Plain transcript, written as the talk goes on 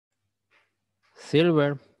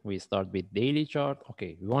silver, we start with daily chart.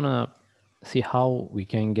 Okay, we want to see how we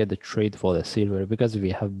can get the trade for the silver because we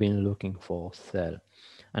have been looking for sell.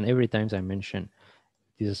 And every time I mention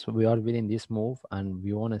this, we are within this move and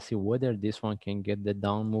we want to see whether this one can get the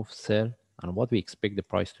down move sell and what we expect the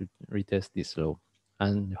price to retest this low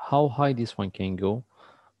and how high this one can go.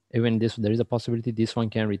 Even this, there is a possibility this one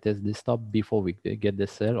can retest this top before we get the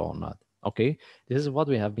sell or not. Okay, this is what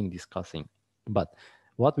we have been discussing. But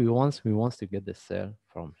what we want to get the sell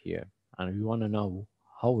from here, and we want to know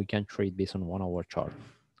how we can trade based on 1 hour chart.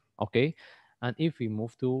 Okay, and if we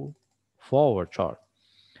move to forward chart,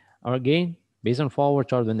 again, based on forward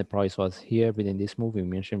chart, when the price was here within this move, we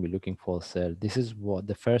mentioned we're looking for a sell. This is what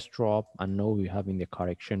the first drop, and now we're having the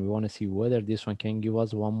correction. We want to see whether this one can give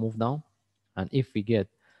us one move down, and if we get,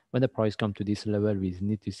 when the price come to this level, we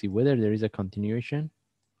need to see whether there is a continuation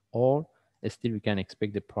or still we can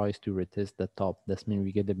expect the price to retest the top. That means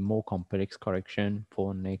we get a more complex correction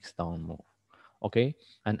for next down move. Okay,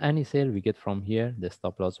 and any sale we get from here, the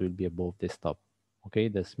stop loss will be above the stop. Okay,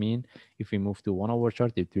 this means if we move to 1 hour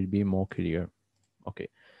chart, it will be more clear. Okay,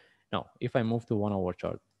 now if I move to 1 hour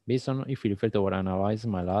chart, based on, if we refer to our analysis,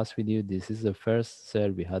 my last video, this is the first sell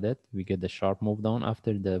we had it. We get the sharp move down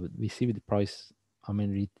after we see the price,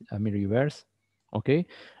 reverse. Okay,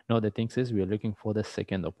 now the thing is we are looking for the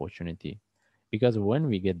second opportunity, because when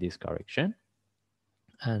we get this correction,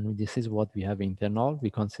 and this is what we have internal, we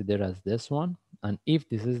consider as this one, and if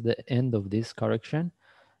this is the end of this correction,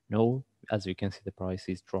 no, as you can see the price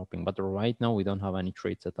is dropping, but right now we don't have any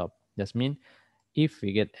trade set up. That means if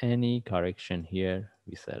we get any correction here,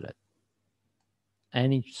 we sell it.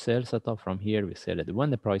 Any sell setup from here, we sell it.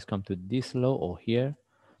 When the price come to this low or here,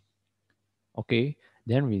 okay,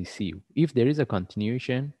 then we see if there is a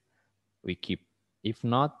continuation, we keep. If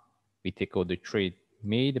not, we take out the trade.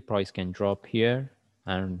 Maybe the price can drop here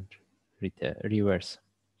and reverse.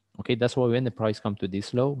 Okay, that's why when the price come to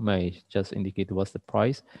this low, may just indicate what's the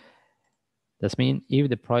price. That means if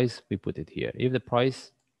the price, we put it here. If the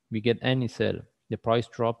price, we get any sell, the price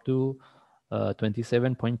drop to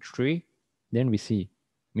 27.3, then we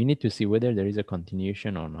need to see whether there is a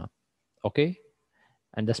continuation or not. Okay,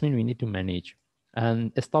 and that means we need to manage.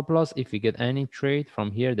 And a stop loss, if we get any trade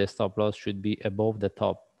from here, the stop loss should be above the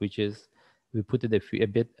top, which is, we put it a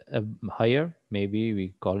bit higher, maybe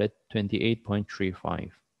we call it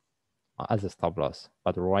 28.35 as a stop loss.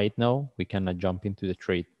 But right now we cannot jump into the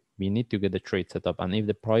trade. We need to get the trade set up, and if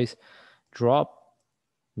the price drop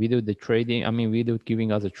without the trading, without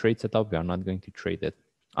giving us a trade setup, we are not going to trade it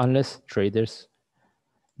unless traders,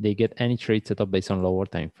 they get any trade setup based on lower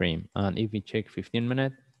time frame. And if we check 15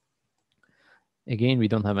 minutes, again, we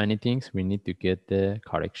don't have anything. So we need to get the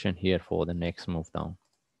correction here for the next move down.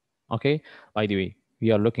 Okay, by the way,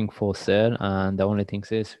 we are looking for sell, and the only thing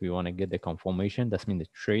is we want to get the confirmation. That means the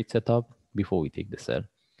trade setup before we take the sell.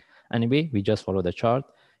 Anyway, we just follow the chart.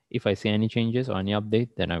 If I see any changes or any update,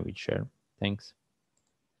 then I will share. Thanks.